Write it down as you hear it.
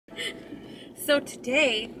So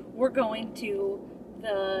today we're going to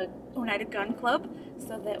the Oneida Gun Club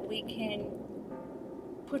so that we can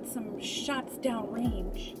put some shots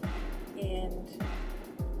downrange and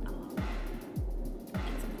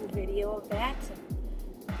get some cool video of that.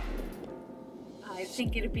 I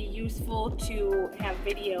think it'd be useful to have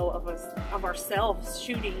video of ourselves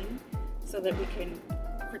shooting so that we can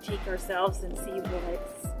critique ourselves and see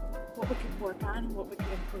what we can work on and what we can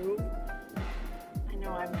improve. I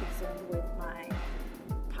know I'm concerned with my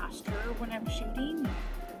posture when I'm shooting.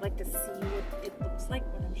 I'd like to see what it looks like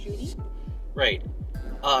when I'm shooting. Right.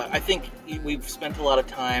 I think we've spent a lot of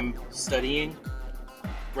time studying,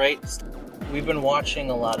 right? We've been watching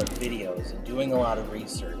a lot of videos and doing a lot of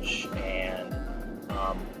research, and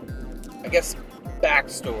I guess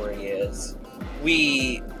backstory is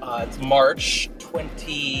it's March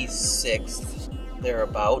 26th,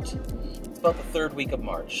 thereabout. It's about the third week of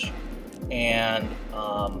March, and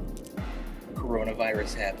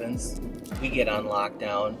coronavirus happens. We get on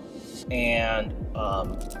lockdown, and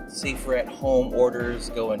safer at home orders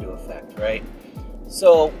go into effect, right?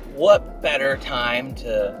 So what better time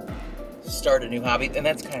to start a new hobby? And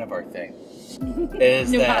that's kind of our thing.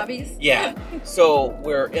 New hobbies? Yeah. So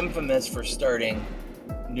we're infamous for starting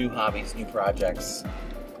new hobbies, new projects.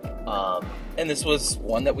 And this was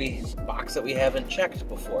one box that we haven't checked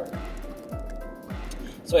before.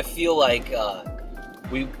 So I feel like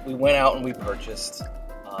we went out and we purchased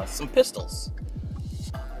some pistols.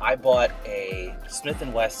 I bought a Smith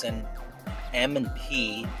 & Wesson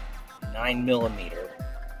M&P 9mm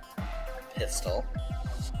pistol.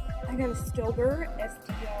 I got a Stoeger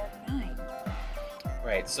SDR9.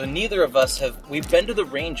 Right, so neither of us we've been to the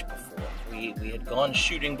range before. We had gone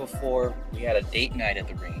shooting before. We had a date night at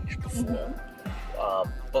the range before.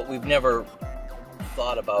 But we've never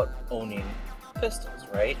thought about owning pistols,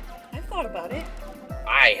 right? I've thought about it.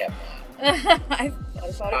 I have not. I've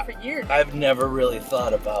thought about it for years. I've never really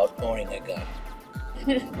thought about owning a gun.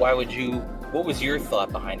 What was your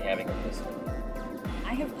thought behind having a pistol?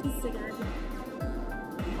 I have considered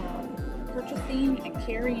purchasing and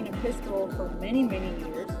carrying a pistol for many, many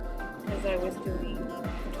years because I was doing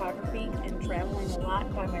photography and traveling a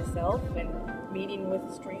lot by myself and meeting with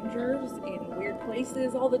strangers in weird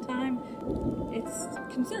places all the time. It's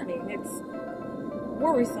concerning. It's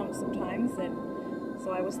worrisome sometimes, and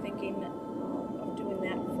so I was thinking of doing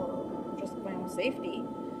that for just my own safety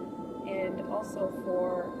and also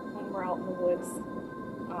for when we're out in the woods,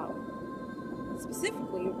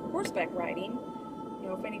 specifically horseback riding. You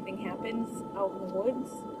know, if anything happens out in the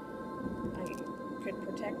woods, I could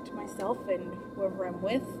protect myself and whoever I'm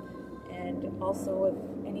with, and also if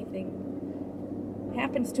anything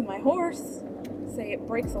happens to my horse, say it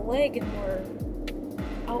breaks a leg and we're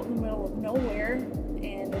out in the middle of nowhere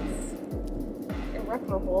and it's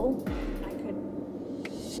irreparable, I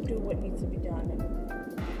could do what needs to be done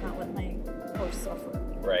and not let my horse suffer.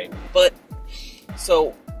 Right. But,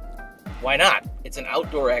 so, why not? It's an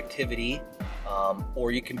outdoor activity.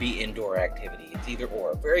 Or you can be indoor activity. It's either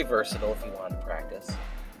or. Very versatile if you wanted to practice.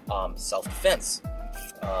 Self-defense.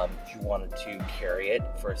 If you wanted to carry it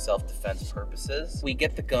for self-defense purposes. We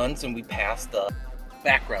get the guns and we pass the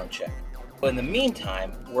background check. But in the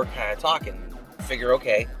meantime, we're kind of talking. Figure,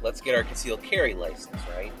 okay, let's get our concealed carry license,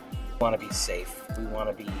 right? We want to be safe. We want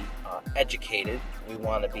to be educated. We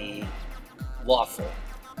want to be lawful.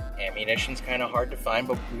 Ammunition's kind of hard to find,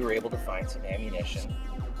 but we were able to find some ammunition.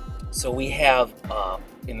 So we have,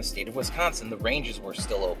 in the state of Wisconsin, the ranges were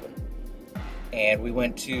still open. And we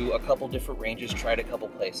went to a couple different ranges, tried a couple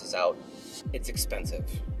places out. It's expensive.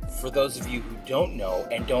 For those of you who don't know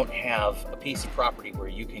and don't have a piece of property where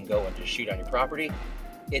you can go and just shoot on your property,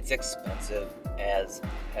 it's expensive as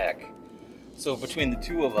heck. So between the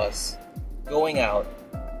two of us, going out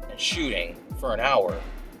and shooting for an hour,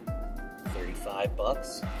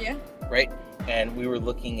 $35. Yeah. Right? And we were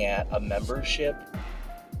looking at a membership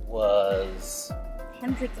was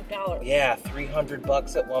hundreds of dollars. Yeah,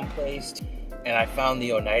 $300 at one place. And I found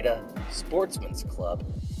the Oneida Sportsman's Club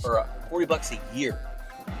for $40 a year.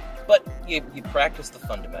 But you practice the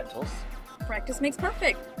fundamentals. Practice makes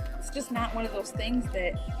perfect. It's just not one of those things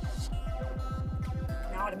that you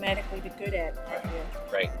can automatically be good at.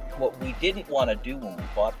 Right. What we didn't want to do when we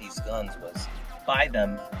bought these guns was buy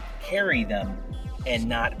them, carry them, and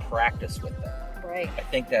not practice with them. Right. I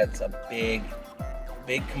think that's a big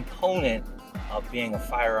component of being a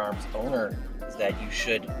firearms owner is that you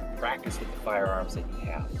should practice with the firearms that you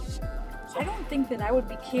have. So, I don't think that I would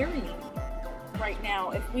be carrying right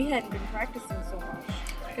now if we hadn't been practicing so much.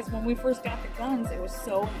 Because when we first got the guns, it was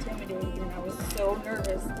so intimidating and I was so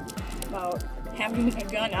nervous about having a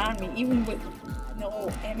gun on me, even with no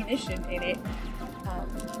ammunition in it.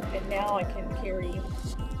 And now I can carry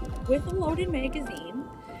with a loaded magazine,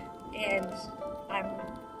 and I'm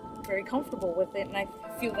very comfortable with it, and I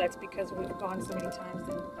feel that's because we've gone so many times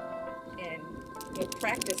and you know,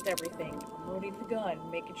 practiced everything, loading the gun,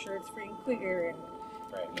 making sure it's free and clear, and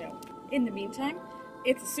Right. you know, in the meantime,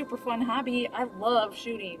 it's a super fun hobby. I love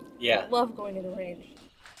shooting. Yeah. I love going to the range.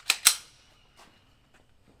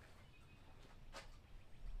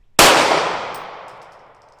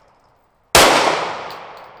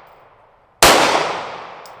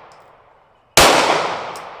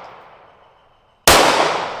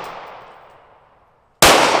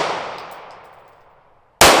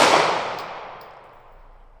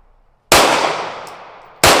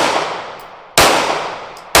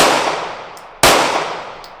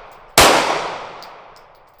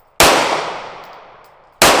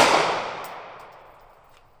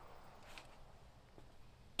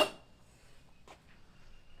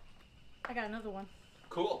 I got another one.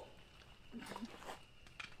 Cool.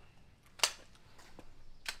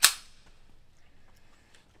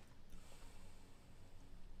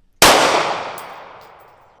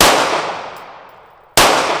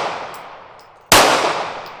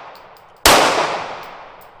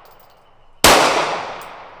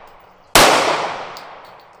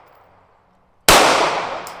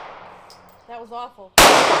 That was awful.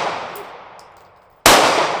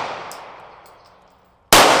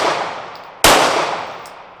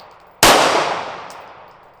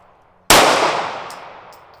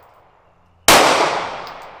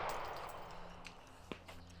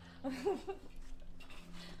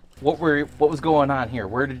 What was going on here?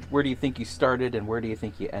 Where do you think you started, and where do you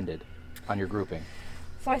think you ended on your grouping?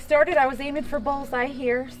 So I was aiming for bullseye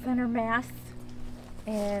here, center mass,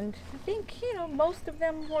 and I think, you know, most of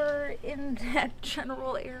them were in that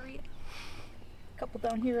general area. A couple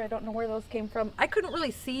down here, I don't know where those came from. I couldn't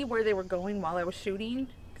really see where they were going while I was shooting,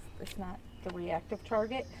 'cause it's not the reactive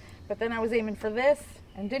target. But then I was aiming for this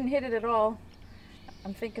and didn't hit it at all.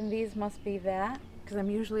 I'm thinking these must be that, because I'm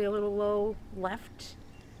usually a little low left.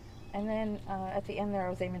 And then at the end there, I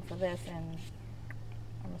was aiming for this, and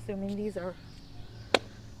I'm assuming these are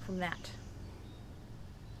from that.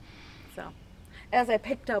 So, as I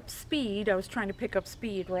picked up speed, I was trying to pick up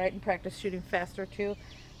speed, right, and practice shooting faster too.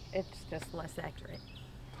 It's just less accurate.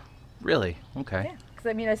 Really? Okay. Yeah, because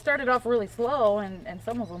I mean, I started off really slow, and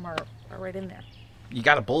some of them are right in there. You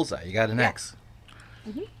got a bullseye. You got an X.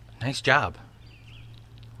 Mm-hmm. Nice job.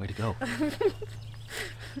 Way to go.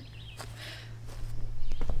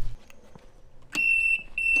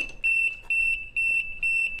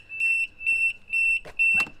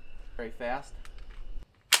 Very fast.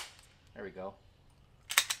 There we go.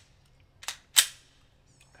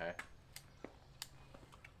 Okay.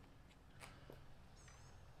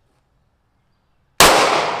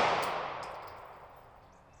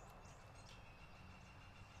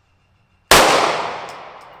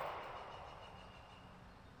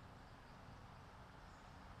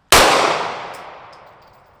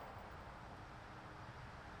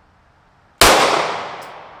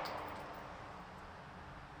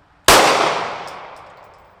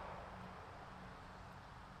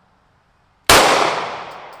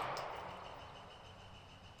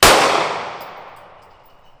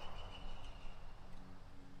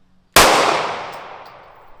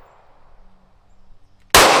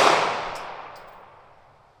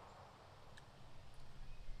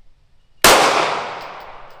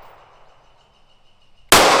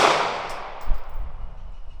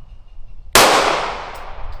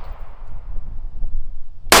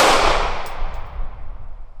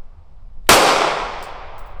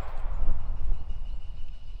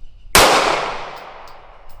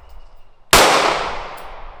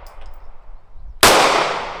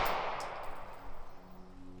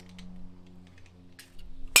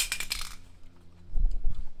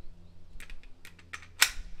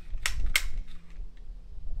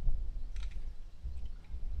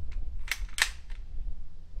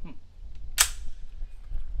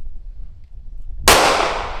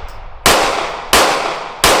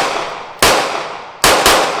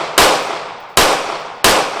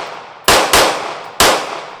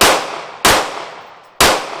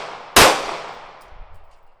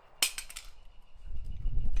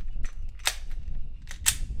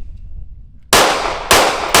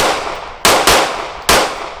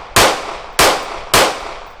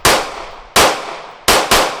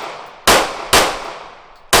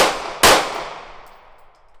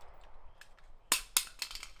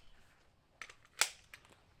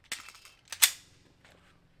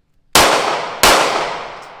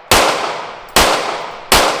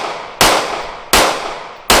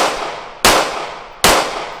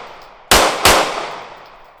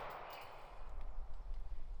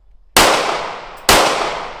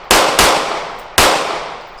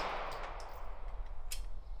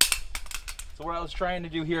 what I was trying to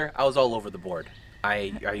do here, I was all over the board.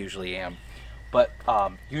 I usually am. But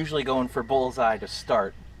usually going for bullseye to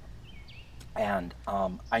start. And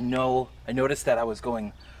I noticed that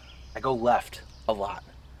I go left a lot.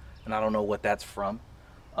 And I don't know what that's from.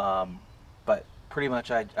 But pretty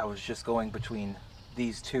much I was just going between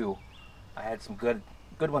these two. I had some good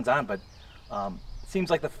ones on, but it seems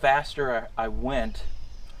like the faster I went,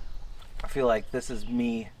 I feel like this is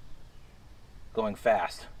me going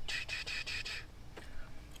fast.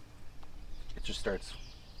 It just starts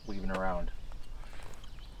weaving around.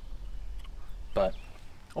 But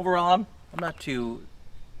overall, I'm not too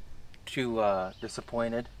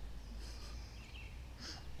disappointed.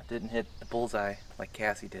 I didn't hit the bullseye like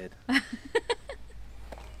Cassie did.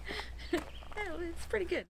 It's pretty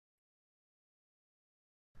good.